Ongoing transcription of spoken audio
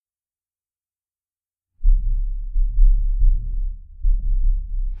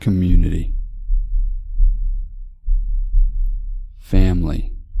community,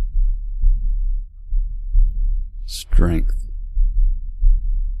 family, strength.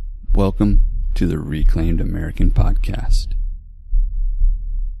 Welcome to the Reclaimed American Podcast.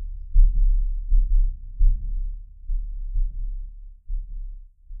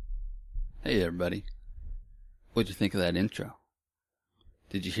 Hey everybody, what'd you think of that intro?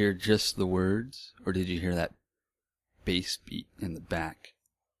 Did you hear just the words, or did you hear that bass beat in the back?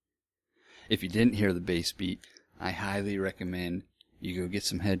 If you didn't hear the bass beat, I highly recommend you go get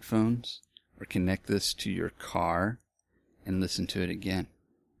some headphones or connect this to your car and listen to it again.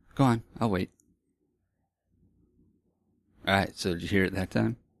 Go on, I'll wait. Alright, so did you hear it that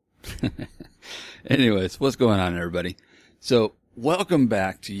time? Anyways, what's going on everybody? So, welcome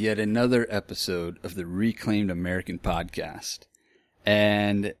back to yet another episode of the Reclaimed American Podcast.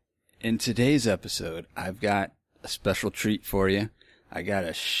 And in today's episode, I've got a special treat for you. I got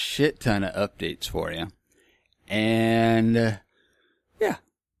a shit ton of updates for you. And, yeah.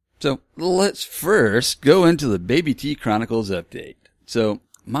 So, let's first go into the Baby T Chronicles update. So,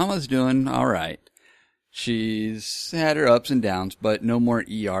 Mama's doing alright. She's had her ups and downs, but no more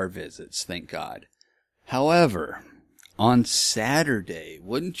ER visits, thank God. However, on Saturday,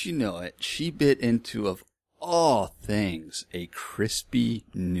 wouldn't you know it, she bit into, of all things, a crispy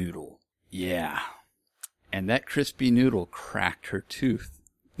noodle. Yeah. And that crispy noodle cracked her tooth.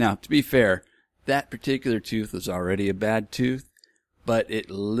 Now, to be fair, that particular tooth was already a bad tooth, but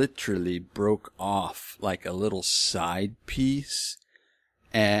it literally broke off like a little side piece.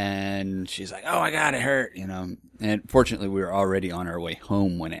 And she's like, oh my God, it hurt, you know. And fortunately, we were already on our way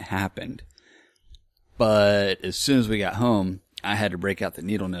home when it happened. But as soon as we got home, I had to break out the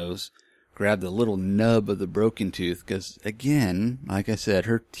needle nose, grab the little nub of the broken tooth, because again, like I said,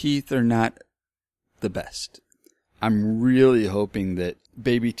 her teeth are not the best. I'm really hoping that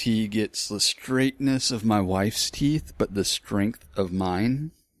Baby T gets the straightness of my wife's teeth, but the strength of mine,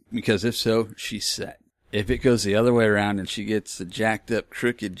 because if so, she's set. If it goes the other way around and she gets the jacked up,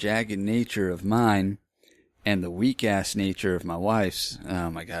 crooked, jagged nature of mine, and the weak-ass nature of my wife's, oh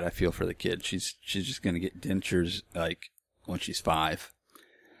my God, I feel for the kid. She's just gonna get dentures, like, when she's 5.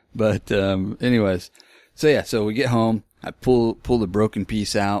 But, anyways. So yeah, so we get home. I pull the broken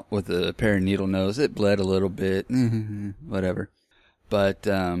piece out with a pair of needle nose. It bled a little bit. Whatever. But,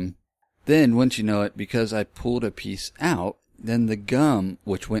 then, once you know it, because I pulled a piece out, then the gum,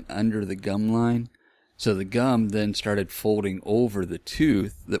 which went under the gum line, so the gum then started folding over the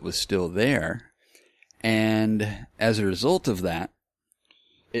tooth that was still there. And as a result of that,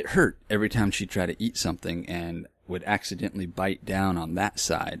 it hurt every time she tried to eat something and would accidentally bite down on that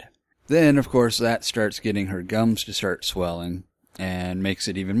side. Then, of course, that starts getting her gums to start swelling and makes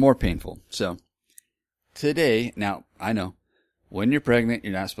it even more painful. So, today, now, I know, when you're pregnant,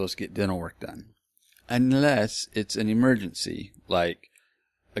 you're not supposed to get dental work done. Unless it's an emergency, like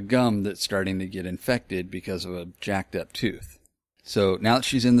a gum that's starting to get infected because of a jacked up tooth. So, now that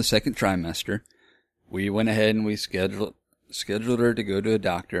she's in the second trimester, we went ahead and we scheduled her to go to a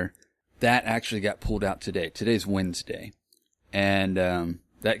doctor. That actually got pulled out today. Today's Wednesday. And,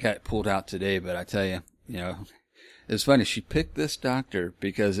 that got pulled out today, but I tell you, you know, it's funny. She picked this doctor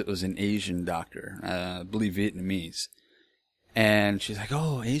because it was an Asian doctor, I believe Vietnamese. And she's like,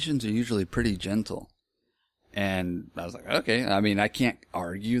 oh, Asians are usually pretty gentle. And I was like, okay. I mean, I can't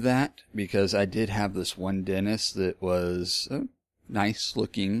argue that because I did have this one dentist that was a nice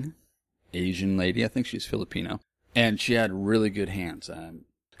looking Asian lady. I think she's Filipino. And she had really good hands.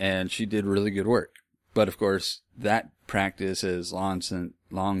 And she did really good work. But of course, that practice has long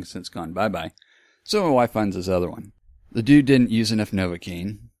since gone bye-bye. So my wife finds this other one. The dude didn't use enough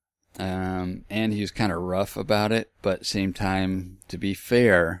Novocaine. And he was kind of rough about it. But at the same time, to be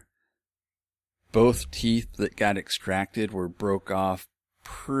fair, both teeth that got extracted were broke off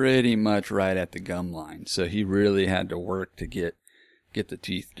pretty much right at the gum line. So he really had to work to get the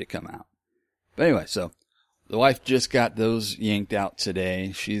teeth to come out. But anyway, so the wife just got those yanked out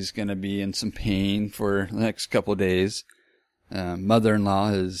today. She's going to be in some pain for the next couple of days.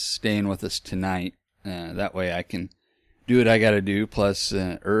 Mother-in-law is staying with us tonight. That way I can do what I got to do. Plus,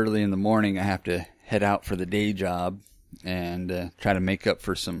 early in the morning, I have to head out for the day job and try to make up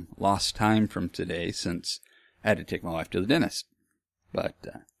for some lost time from today since I had to take my wife to the dentist. But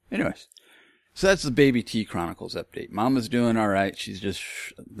anyways, so that's the Baby T Chronicles update. Mama's doing all right. She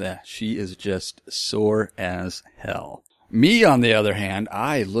is just sore as hell. Me, on the other hand,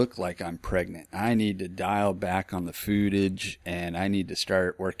 I look like I'm pregnant. I need to dial back on the foodage, and I need to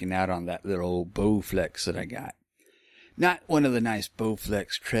start working out on that little old Bowflex that I got. Not one of the nice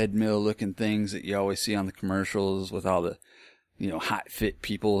Bowflex treadmill-looking things that you always see on the commercials with all the hot fit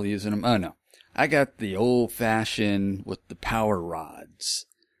people using them. Oh no, I got the old fashioned with the power rods.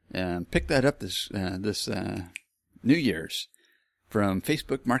 Picked that up this New Year's from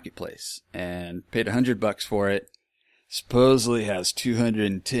Facebook Marketplace and paid $100 for it. Supposedly has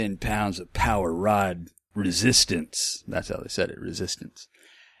 210 pounds of power rod resistance. That's how they said it, resistance.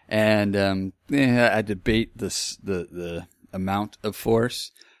 And I debate the amount of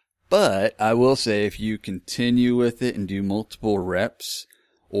force, but I will say if you continue with it and do multiple reps,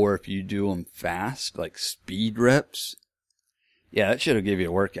 or if you do them fast, like speed reps, yeah, that should have give you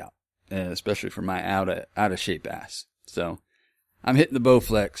a workout, especially for my out of shape ass. So I'm hitting the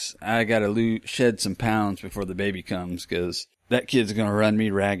Bowflex. I gotta shed some pounds before the baby comes, because that kid's gonna run me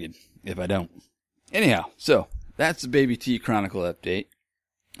ragged if I don't. Anyhow, so that's the Baby T Chronicle update.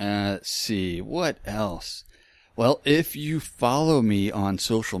 Let's see, what else? Well, if you follow me on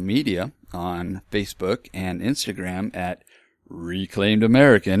social media, on Facebook and Instagram at Reclaimed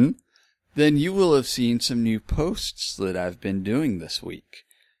American, then you will have seen some new posts that I've been doing this week.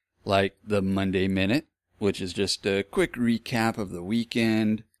 Like the Monday Minute, which is just a quick recap of the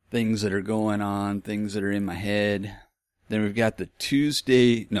weekend, things that are going on, things that are in my head. Then we've got the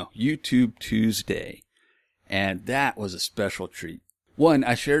YouTube Tuesday. And that was a special treat. One,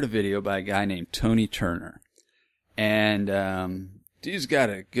 I shared a video by a guy named Tony Turner. And dude's got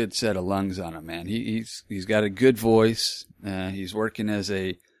a good set of lungs on him, man. He's got a good voice. He's working as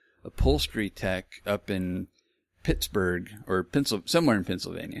a upholstery tech up in Pittsburgh or somewhere in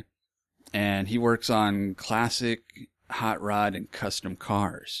Pennsylvania. And he works on classic hot rod and custom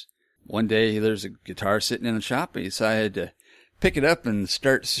cars. One day there's a guitar sitting in the shop, and he decided to pick it up and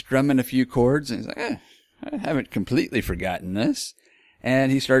start strumming a few chords. And he's like, I haven't completely forgotten this.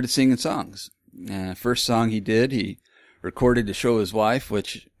 And he started singing songs. First song he recorded to show his wife,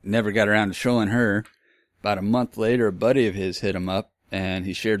 which never got around to showing her. About a month later, a buddy of his hit him up, and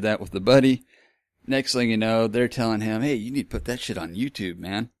he shared that with the buddy. Next thing you know, they're telling him, hey, you need to put that shit on YouTube,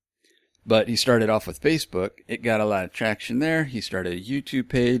 man. But he started off with Facebook. It got a lot of traction there. He started a YouTube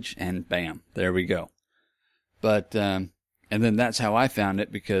page, and bam, there we go. But, and then that's how I found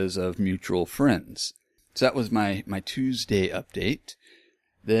it, because of mutual friends. So that was my Tuesday update.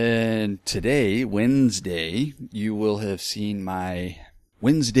 Then today, Wednesday, you will have seen my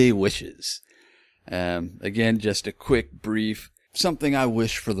Wednesday wishes. Again, just a quick, brief, something I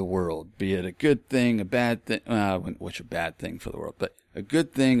wish for the world, be it a good thing, a bad thing. I wouldn't wish a bad thing for the world, but a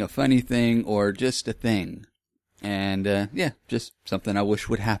good thing, a funny thing, or just a thing. And, just something I wish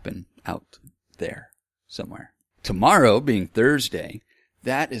would happen out there somewhere. Tomorrow, being Thursday,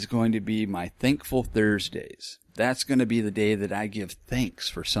 that is going to be my Thankful Thursdays. That's going to be the day that I give thanks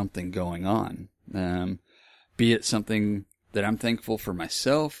for something going on. Be it something that I'm thankful for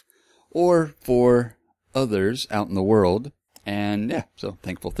myself or for others out in the world. And so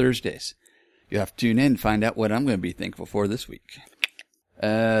Thankful Thursdays. You have to tune in and find out what I'm going to be thankful for this week.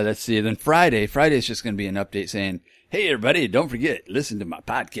 Let's see. Then Friday's just going to be an update saying, hey everybody, don't forget, listen to my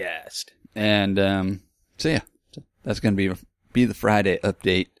podcast. And, that's going to be the Friday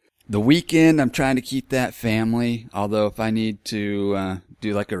update. The weekend, I'm trying to keep that family. Although if I need to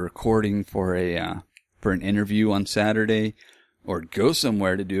do like a recording for an interview on Saturday, or go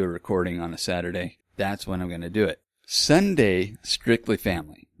somewhere to do a recording on a Saturday, that's when I'm going to do it. Sunday, strictly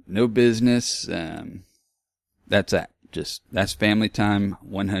family, no business. That's that. That's family time,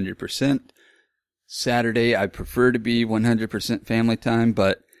 100%. Saturday, I prefer to be 100% family time,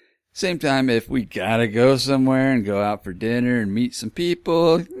 but same time, if we gotta go somewhere and go out for dinner and meet some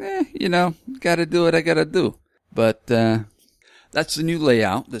people, gotta do what I gotta do. But, that's the new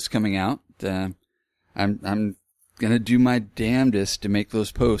layout that's coming out. I'm gonna do my damnedest to make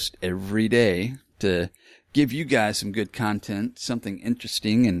those posts every day to give you guys some good content, something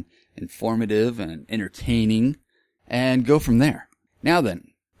interesting and informative and entertaining, and go from there. Now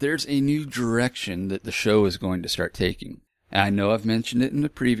then, there's a new direction that the show is going to start taking. I know I've mentioned it in the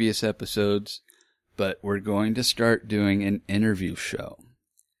previous episodes, but we're going to start doing an interview show.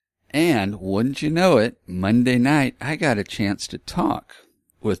 And wouldn't you know it, Monday night I got a chance to talk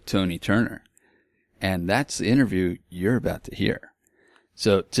with Tony Turner. And that's the interview you're about to hear.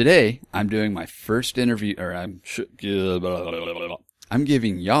 So today I'm doing my first interview, or I'm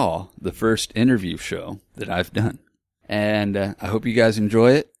giving y'all the first interview show that I've done. And I hope you guys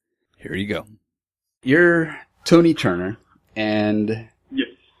enjoy it. Here you go. You're Tony Turner. And yes,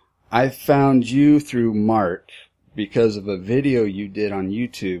 I found you through Mart because of a video you did on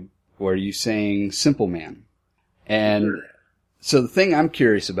YouTube where you sang Simple Man. And sure. So the thing I'm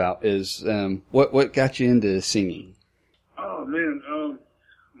curious about is what got you into singing? Oh man,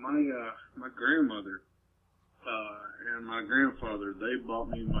 my grandmother and my grandfather, they bought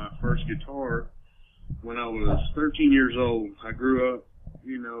me my first guitar when I was 13 years old. I grew up,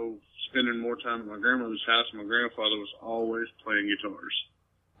 spending more time at my grandmother's house. My grandfather was always playing guitars.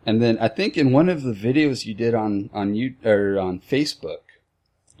 And then I think in one of the videos you did on Facebook,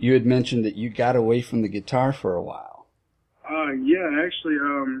 you had mentioned that you got away from the guitar for a while. Yeah, actually,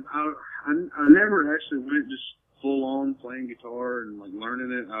 I never actually went just full on playing guitar and like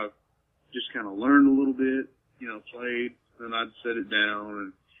learning it. I just kind of learned a little bit, played, then I'd set it down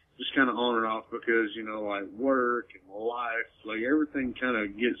and just kind of on and off because, like work and life, like everything kind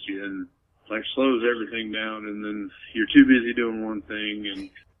of gets you and like slows everything down, and then you're too busy doing one thing. And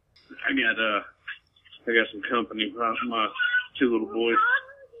I got some company, my two little boys.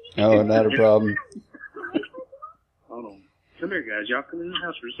 Oh, not a problem. Hold on. Come here, guys. Y'all come in the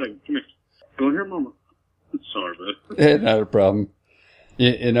house for a second. Come here. Go in here, Mama. Sorry, bud. Not a problem.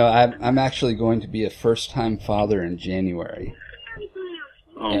 I'm actually going to be a first-time father in January.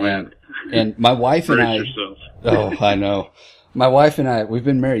 Oh, man. And my wife and I... yourself. Oh, I know. My wife and I, we've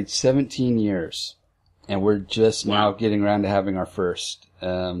been married 17 years, and we're just now getting around to having our first.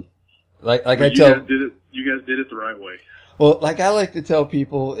 You guys did it the right way. Well, like I like to tell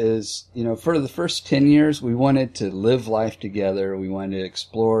people is, for the first 10 years, we wanted to live life together. We wanted to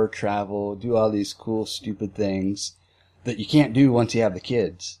explore, travel, do all these cool, stupid things that you can't do once you have the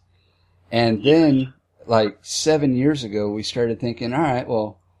kids. And then, like 7 years ago, we started thinking, all right,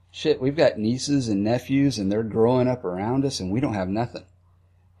 well, shit, we've got nieces and nephews and they're growing up around us and we don't have nothing.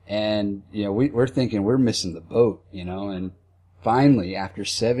 And, we're thinking we're missing the boat, and finally, after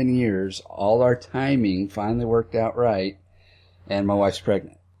 7 years, all our timing finally worked out right. And my wife's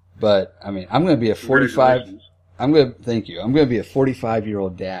pregnant. But, I'm going to be a 45... Thank you. I'm going to be a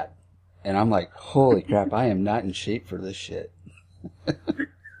 45-year-old dad. And I'm like, holy crap, I am not in shape for this shit.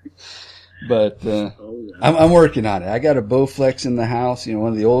 But, I'm working on it. I got a Bowflex in the house,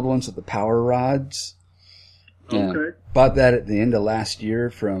 one of the old ones with the power rods. Okay. Bought that at the end of last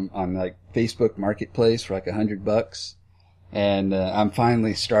year on like Facebook Marketplace for like $100. And, I'm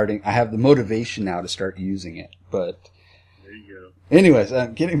finally starting, I have the motivation now to start using it. But, anyways,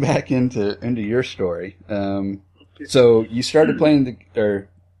 getting back into your story. So you started playing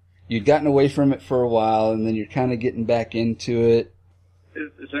you'd gotten away from it for a while, and then you're kind of getting back into it.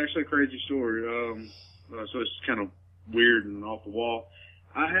 It's actually a crazy story. So it's kind of weird and off the wall.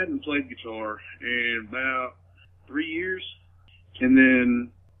 I hadn't played guitar in about 3 years, and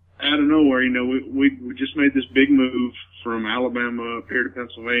then out of nowhere, we just made this big move from Alabama up here to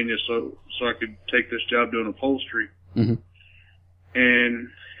Pennsylvania, so I could take this job doing upholstery. Mm-hmm. And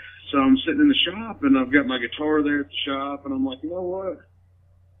so I'm sitting in the shop, and I've got my guitar there at the shop, and I'm like, you know what?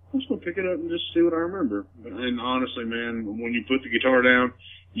 I'm just going to pick it up and just see what I remember. And honestly, man, when you put the guitar down,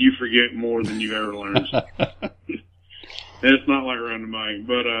 you forget more than you've ever learned. And it's not like riding a bike.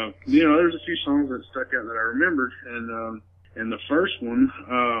 But, there's a few songs that stuck out that I remembered. And the first one,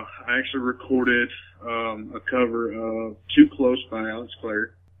 I actually recorded a cover of Too Close by Alex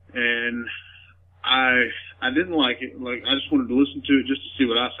Clare. And I didn't like it. Like, I just wanted to listen to it just to see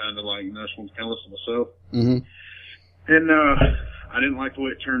what I sounded like. I just wanted to kind of listen to myself. Mm-hmm. And I didn't like the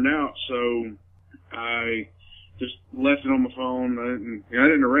way it turned out, so I just left it on my phone. I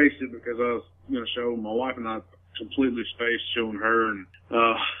didn't erase it because I was going to show my wife and I completely spaced showing her. And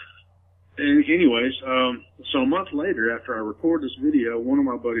anyways, so a month later, after I record this video, one of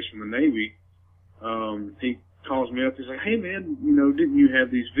my buddies from the Navy, he calls me up. He's like, "Hey man, didn't you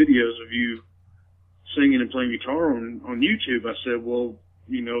have these videos of you singing and playing guitar on YouTube?" I said, "Well,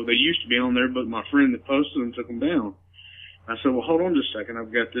 they used to be on there, but my friend that posted them took them down." I said, "Well, hold on just a second.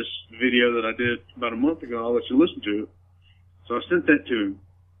 I've got this video that I did about a month ago. I'll let you listen to it." So I sent that to him,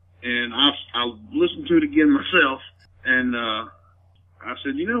 and I listened to it again myself, and I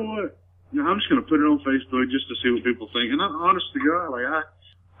said, "You know what? I'm just going to put it on Facebook just to see what people think." And honest to God, like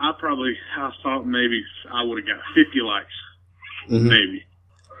I thought maybe I would have got 50 likes, maybe,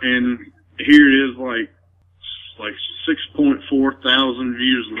 and here it is, like 6.4 thousand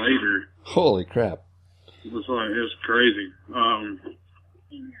views later. Holy crap! It was crazy. I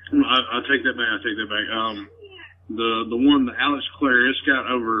take that back. The one, the Alex Clare, it's got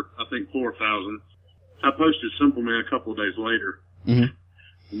over, I think, 4,000. I posted Simple Man a couple of days later. Mm-hmm.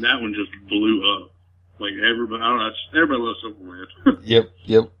 And that one just blew up. Like everybody loves Simple Man.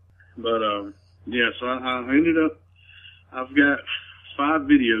 Yep. But, so I ended up, I've got 5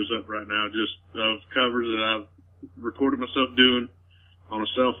 videos up right now just of covers that I've recorded myself doing on a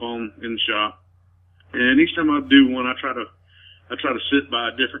cell phone in the shop. And each time I do one, I try to sit by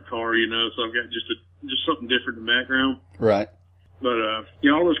a different car, so I've got just something different in the background. Right. But,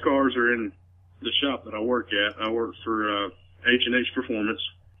 all those cars are in the shop that I work at. I work for H&H Performance.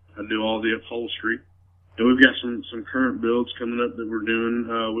 I do all the upholstery. And we've got some current builds coming up that we're doing.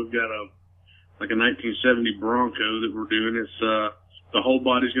 We've got a 1970 Bronco that we're doing. It's the whole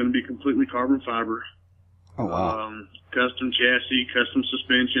body's going to be completely carbon fiber. Oh, wow. Custom chassis, custom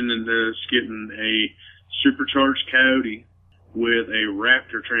suspension, and it's getting a supercharged Coyote with a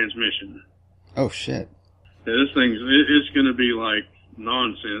Raptor transmission. Oh, shit. Now, this thing's, it's going to be like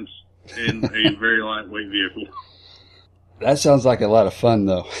nonsense in a very lightweight vehicle. That sounds like a lot of fun,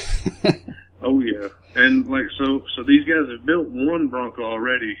 though. Oh, yeah. And like, so these guys have built one Bronco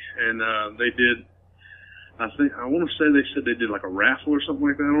already, and they did, I want to say they said they did like a raffle or something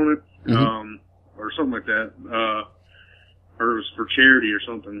like that on it. Mm-hmm. Or something like that, or it was for charity or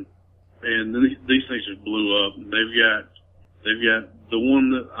something. And then these things just blew up. They've got the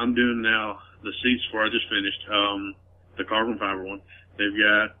one that I'm doing now, the seats for. I just finished the carbon fiber one. They've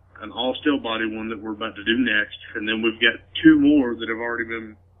got an all steel body one that we're about to do next, and then we've got two more that have already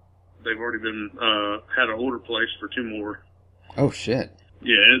been. They've already been had an order placed for two more. Oh shit!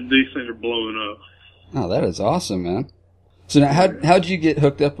 Yeah, these things are blowing up. Oh, that is awesome, man. So now, how'd you get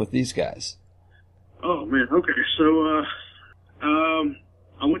hooked up with these guys? Oh man, okay. So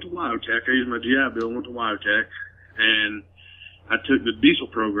I went to Wyotek. I used my GI Bill and went to Wyotek, and I took the diesel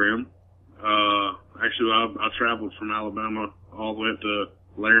program. Actually, I traveled from Alabama all the way up to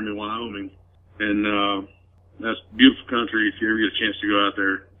Laramie, Wyoming, and that's beautiful country. If you ever get a chance to go out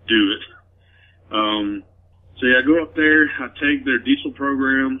there, do it. So yeah, I go up there, I take their diesel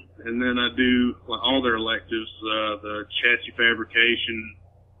program, and then I do like all their electives, the chassis fabrication,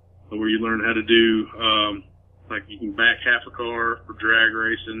 where you learn how to do, like you can back half a car for drag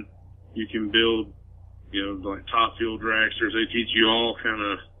racing. You can build, like top fuel dragsters. They teach you all kind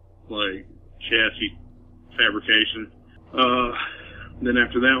of like chassis fabrication. Then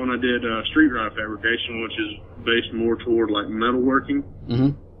after that one, I did street rod fabrication, which is based more toward like metalworking.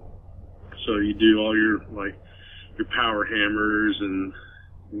 Mm-hmm. So you do all your power hammers and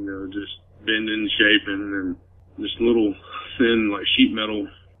just bending, shaping, and just little thin like sheet metal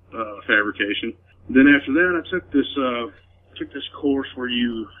fabrication. Then after that, I took this course where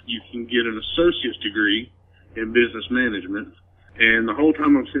you can get an associate's degree in business management. And the whole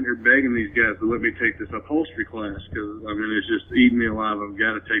time I'm sitting here begging these guys to let me take this upholstery class, because I mean it's just eating me alive. I've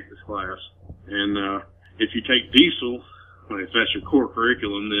got to take this class. And if you take diesel, if that's your core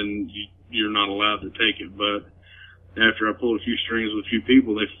curriculum, then you're not allowed to take it. But after I pulled a few strings with a few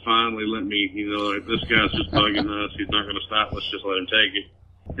people, they finally let me. Like this guy's just bugging us. He's not going to stop. Let's just let him take it.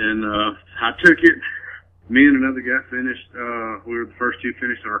 And I took it. Me and another guy finished. We were the first two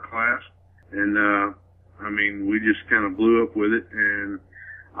finished in our class, and I mean, we just kind of blew up with it. And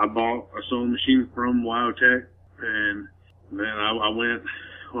I bought a sewing machine from Wyotek, and then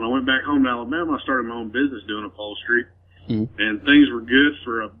when I went back home to Alabama, I started my own business doing upholstery, and things were good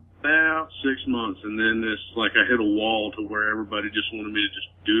for about 6 months, and then I hit a wall to where everybody just wanted me to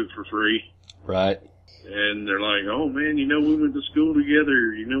just do it for free. Right. And they're like, oh man, we went to school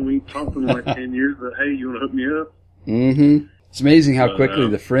together, we talked in like 10 years, but hey, you want to hook me up? Mm-hmm. It's amazing how quickly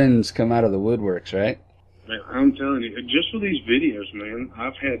the friends come out of the woodworks, right? Man, I'm telling you, just for these videos, man,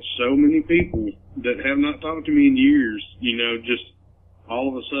 I've had so many people that have not talked to me in years, just all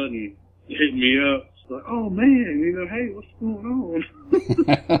of a sudden hit me up. Like, oh man, hey, what's going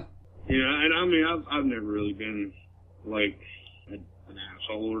on? And I mean, I've never really been like an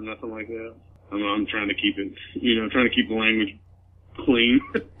asshole or nothing like that. I'm trying to keep it, trying to keep the language clean.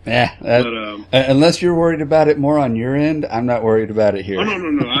 Yeah. But, unless you're worried about it more on your end, I'm not worried about it here. Oh,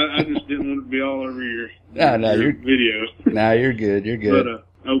 no. I just didn't want it to be all over your video. No, you're good. You're good.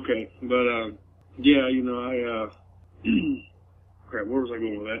 But, okay. But, yeah, crap, where was I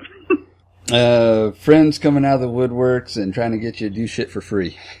going with that? Friends coming out of the woodworks and trying to get you to do shit for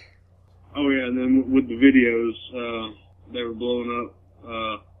free. Oh, yeah, and then with the videos, they were blowing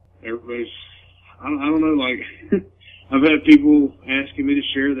up. Everybody's, I don't know, like, I've had people asking me to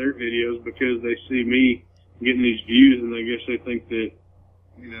share their videos because they see me getting these views, and I guess they think that,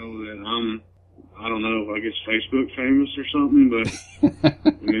 that I'm, I don't know, I guess Facebook famous or something, but,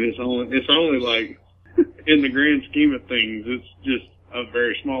 I mean, it's only like, in the grand scheme of things, it's just a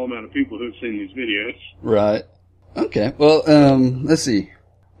very small amount of people who've seen these videos. Right. Okay. Well, let's see.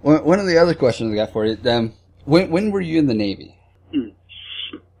 One of the other questions I got for you, when were you in the Navy?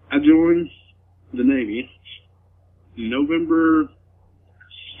 I joined the Navy November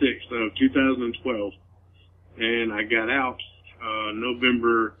 6th of 2012, and I got out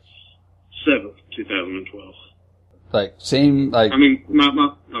November 7th, 2012. Like, same, like... I mean, my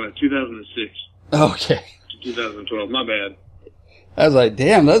 2006. Okay. 2012, my bad. I was like,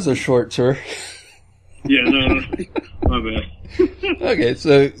 damn, that's a short tour. Yeah, no, my bad. Okay,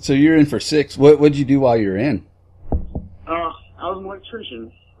 so you're in for 6. What'd you do while you were in? I was an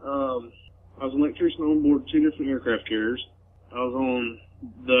electrician. I was an electrician on board 2 different aircraft carriers. I was on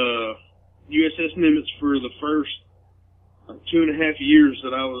the USS Nimitz for the first 2.5 years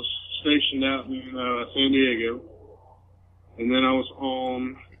that I was stationed out in San Diego. And then I was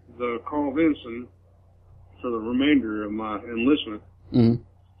on the Carl Vinson for the remainder of my enlistment. Mm-hmm.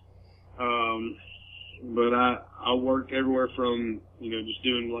 But I worked everywhere from, just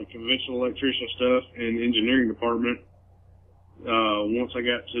doing like conventional electrician stuff in the engineering department. Once I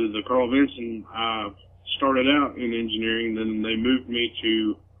got to the Carl Vinson, I started out in engineering, then they moved me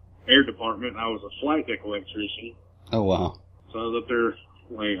to air department. I was a flight deck electrician. Oh, wow. So I was up there,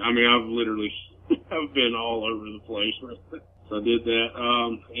 I've literally, I've been all over the place. So I did that.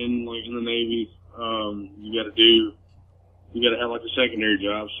 And in the Navy, you gotta have like a secondary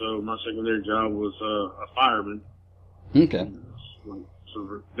job. So my secondary job was, a fireman. Okay. Like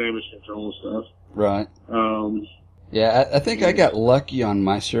sort of damage control and stuff. Right. Yeah, I think I got lucky on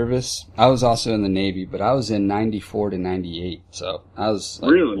my service. I was also in the Navy, but I was in 94 to 98. So I was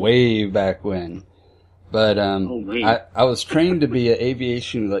really? Way back when. But, I was trained to be an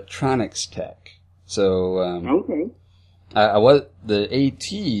aviation electronics tech. So, okay. I was, the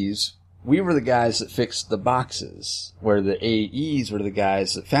ATs, we were the guys that fixed the boxes, where the AEs were the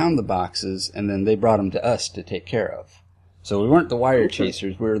guys that found the boxes, and then they brought them to us to take care of. So we weren't the wire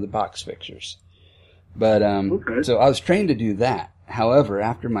chasers, we were the box fixers. But, so I was trained to do that. However,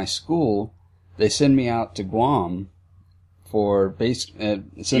 after my school, they send me out to Guam for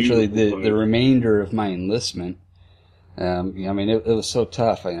essentially the remainder of my enlistment. It was so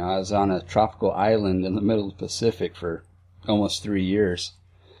tough. I was on a tropical island in the middle of the Pacific for almost 3 years.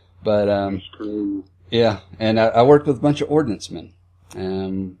 But, yeah, and I worked with a bunch of ordnance men.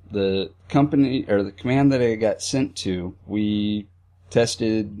 The company, or the command that I got sent to, we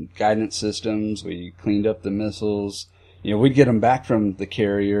tested guidance systems, we cleaned up the missiles. We'd get them back from the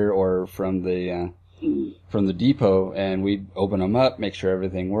carrier or from the depot, and we'd open them up, make sure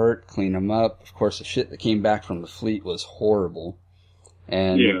everything worked, clean them up. Of course, the shit that came back from the fleet was horrible,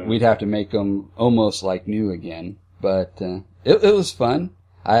 and we'd have to make them almost like new again. But it was fun.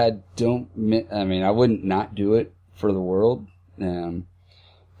 I wouldn't not do it for the world.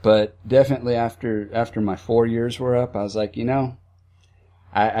 But definitely after my 4 years were up, I was like,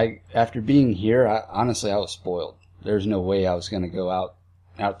 I after being here, honestly, I was spoiled. There's no way I was going to go out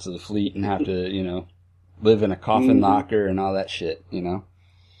to the fleet and have to, live in a coffin locker and all that shit,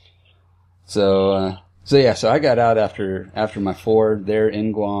 So I got out after my 4 there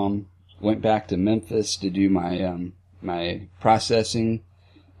in Guam, went back to Memphis to do my, my processing,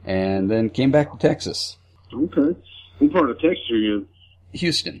 and then came back to Texas. Okay. What part of Texas are you in?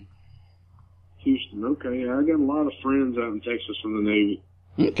 Houston. Okay. Yeah, I got a lot of friends out in Texas from the Navy.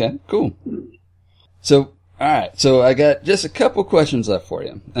 Okay, cool. So, alright, so I got just a couple questions left for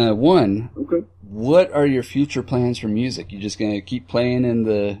you. One, okay. What are your future plans for music? You just gonna keep playing in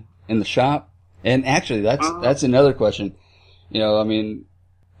the shop? And actually, that's another question.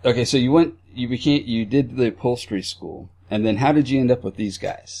 Okay, so you did the upholstery school, and then how did you end up with these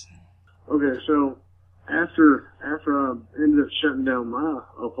guys? Okay, so after I ended up shutting down my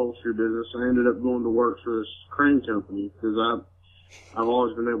upholstery business, I ended up going to work for this crane company because I've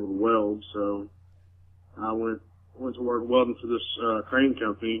always been able to weld, so I went to work welding for this crane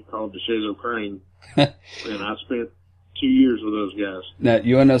company called DeShazo Crane, and I spent 2 years with those guys. Now,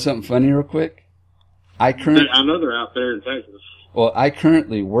 you want to know something funny real quick? I know they're out there in Texas. Well, I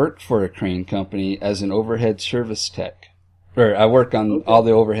currently work for a crane company as an overhead service tech. Or I work on all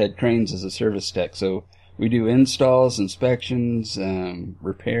the overhead cranes as a service tech, so we do installs, inspections,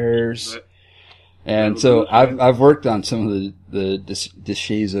 repairs. Right. And so I've worked on some of the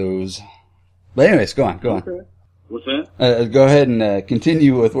DeShazos. But anyways, go on. Okay. What's that? Go ahead and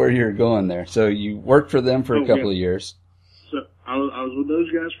continue with where you're going there. So you worked for them for a couple of years. So I was with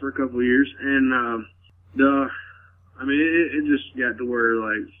those guys for a couple of years, and it just got to where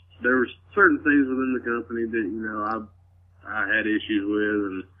like there were certain things within the company that I had issues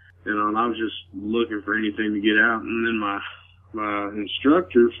with, and I was just looking for anything to get out. And then my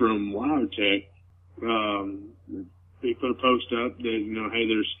instructor from WildTech, he put a post up that hey,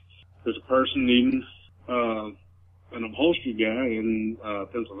 there's a person needing an upholstery guy in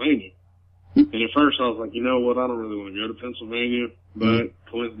Pennsylvania. And at first I was like, you know what, I don't really want to go to Pennsylvania, but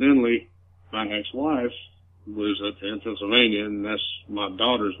coincidentally, my ex-wife lives up there in Pennsylvania, and that's my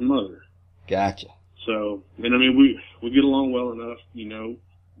daughter's mother. Gotcha. So, and we get along well enough,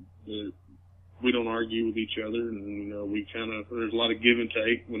 that we don't argue with each other, and we there's a lot of give and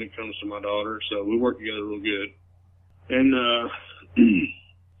take when it comes to my daughter, so we work together real good. And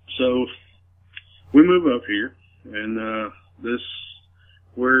so we move up here, and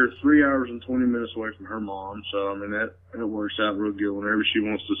we're 3 hours and 20 minutes away from her mom, so I mean that works out real good. Whenever she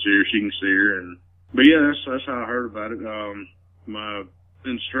wants to see her, she can see her. But yeah, that's how I heard about it. My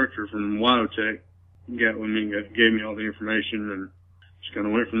instructor from Wyotech got with me, gave me all the information, and just kind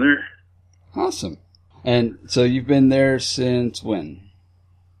of went from there. Awesome. And so you've been there since when?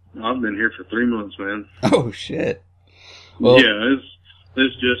 I've been here for 3 months, man. Oh, shit. Well, yeah,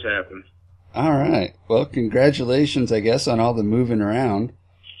 this just happened. All right. Well, congratulations, I guess, on all the moving around.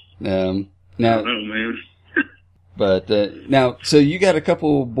 Now, I know, man. But now, so you got a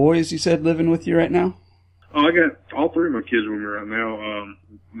couple boys, you said, living with you right now? Oh, I got all three of my kids with me right now.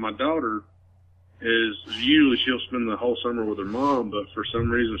 My daughter she'll spend the whole summer with her mom, but for some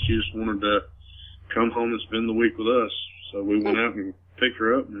reason she just wanted to come home and spend the week with us. So we went out and picked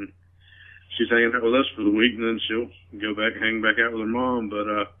her up, and she's hanging out with us for the week, and then she'll go back, hang back out with her mom. But,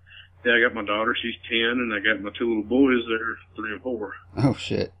 yeah, I got my daughter, she's 10, and I got my two little boys, they're 3 and 4. Oh,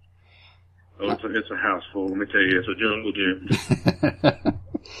 shit. Oh, it's a house full, let me tell you, it's a jungle gym.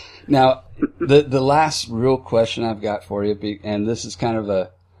 Now, the last real question I've got for you, and this is kind of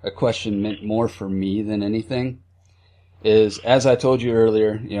a question meant more for me than anything, is, as I told you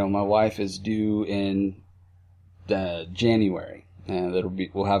earlier, my wife is due in January, and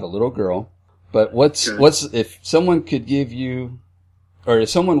we'll have a little girl. But if someone could give you, or if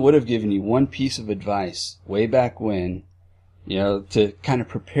someone would have given you one piece of advice way back when, to kind of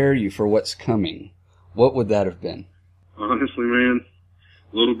prepare you for what's coming, what would that have been? Honestly, man,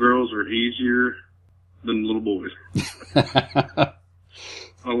 little girls are easier than little boys.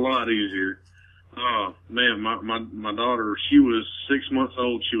 A lot easier. Oh, man, my daughter, she was 6 months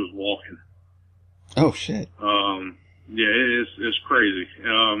old, she was walking. Oh, shit. Yeah, it's crazy.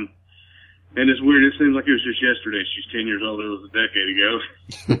 And it's weird, it seems like it was just yesterday. She's 10 years old, it was a decade ago.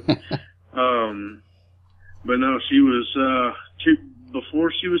 But no, she was,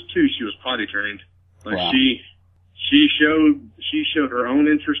 before she was 2, she was potty trained. Like, wow. She showed her own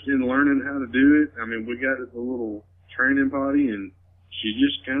interest in learning how to do it. I mean, we got a little training potty, and she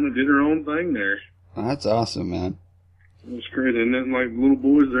just kind of did her own thing there. Oh, that's awesome, man. It's crazy. And then, like, little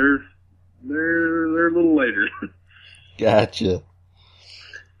boys, they're a little later. Gotcha.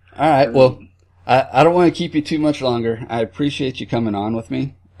 All right. Well, I don't want to keep you too much longer. I appreciate you coming on with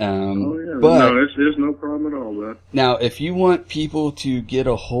me. Oh, yeah. But no, it's no problem at all, man. Now, if you want people to get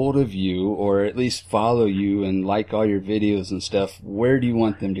a hold of you, or at least follow you and like all your videos and stuff, where do you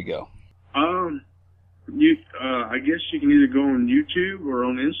want them to go? I guess you can either go on YouTube or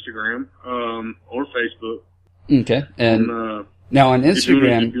on Instagram, or Facebook. Okay. And now on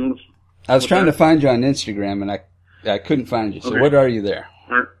Instagram, I was trying to find you on Instagram, and I couldn't find you. So what are you there?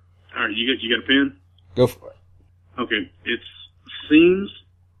 All right. You got a pen? Go for it. Okay. It's Seamz,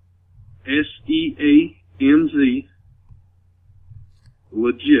 SEAMZ,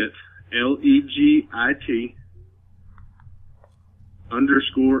 legit, LEGIT,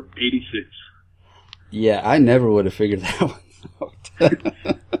 _86. Yeah, I never would have figured that one out.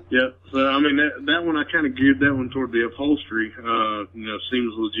 Yeah, so I mean that one, I kind of geared that one toward the upholstery.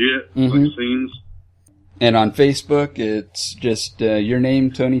 Seems legit, like Seamz. And on Facebook, it's just your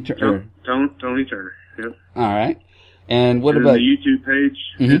name, Tony Turner. Tony Turner. Yep. All right. And what about the YouTube page?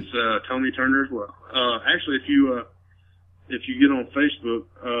 It's Tony Turner as well. Actually, if you get on Facebook,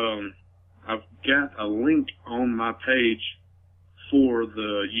 I've got a link on my page for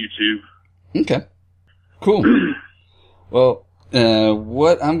the YouTube. Okay. Cool. Well,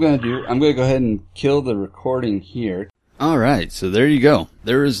 what I'm going to do, I'm going to go ahead and kill the recording here. All right, so there you go.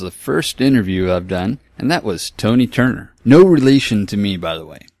 There is the first interview I've done, and that was Tony Turner. No relation to me, by the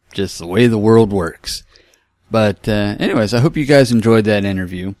way. Just the way the world works. But anyways, I hope you guys enjoyed that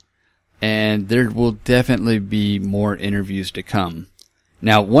interview, and there will definitely be more interviews to come.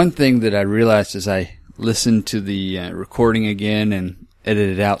 Now, one thing that I realized as I listened to the recording again and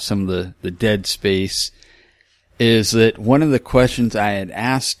edited out some of the dead space is that one of the questions I had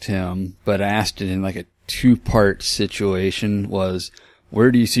asked him, but I asked it in like a 2-part situation, was,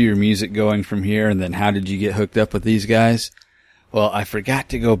 where do you see your music going from here? And then how did you get hooked up with these guys? Well, I forgot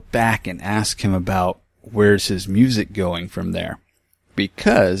to go back and ask him about where's his music going from there.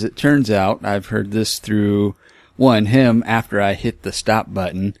 Because it turns out I've heard this through, him after I hit the stop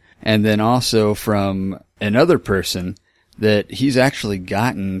button, and then also from another person that he's actually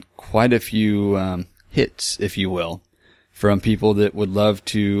gotten quite a few hits, if you will, from people that would love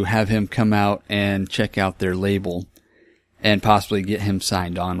to have him come out and check out their label and possibly get him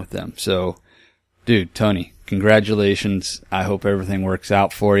signed on with them. So Dude, Tony, congratulations. I hope everything works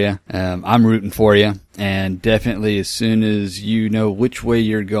out for you. I'm rooting for you. And definitely as soon as you know which way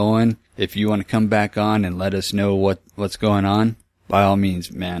you're going, if you want to come back on and let us know what's going on, by all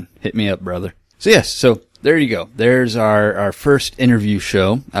means, man, hit me up, brother. So there you go. There's our first interview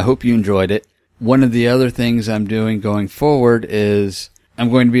show. I hope you enjoyed it. One of the other things I'm doing going forward is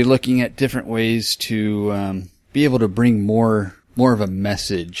I'm going to be looking at different ways to be able to bring more of a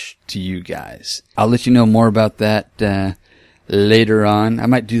message to you guys. I'll let you know more about that later on. I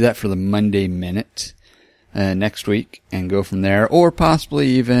might do that for the Monday Minute next week and go from there, or possibly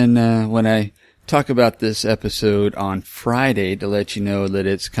even when I talk about this episode on Friday to let you know that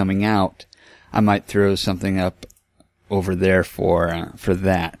it's coming out, I might throw something up over there for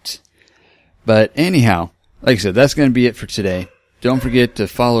that. But anyhow, like I said, that's going to be it for today. Don't forget to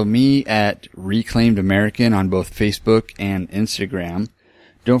follow me at Reclaimed American on both Facebook and Instagram.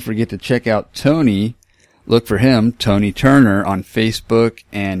 Don't forget to check out Tony. Look for him, Tony Turner, on Facebook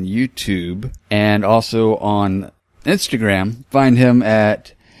and YouTube. And also on Instagram, find him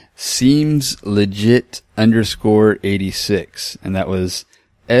at SeemsLegit_86. And that was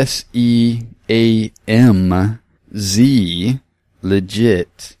SEAMZ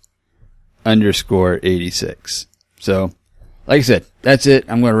legit_86. So, like I said, that's it.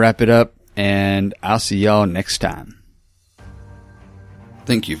 I'm going to wrap it up, and I'll see y'all next time.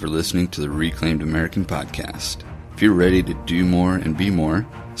 Thank you for listening to the Reclaimed American podcast. If you're ready to do more and be more,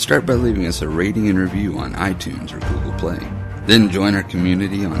 start by leaving us a rating and review on iTunes or Google Play. Then join our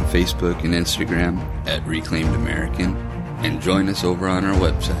community on Facebook and Instagram at Reclaimed American, and join us over on our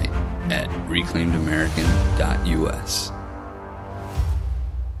website at reclaimedamerican.us.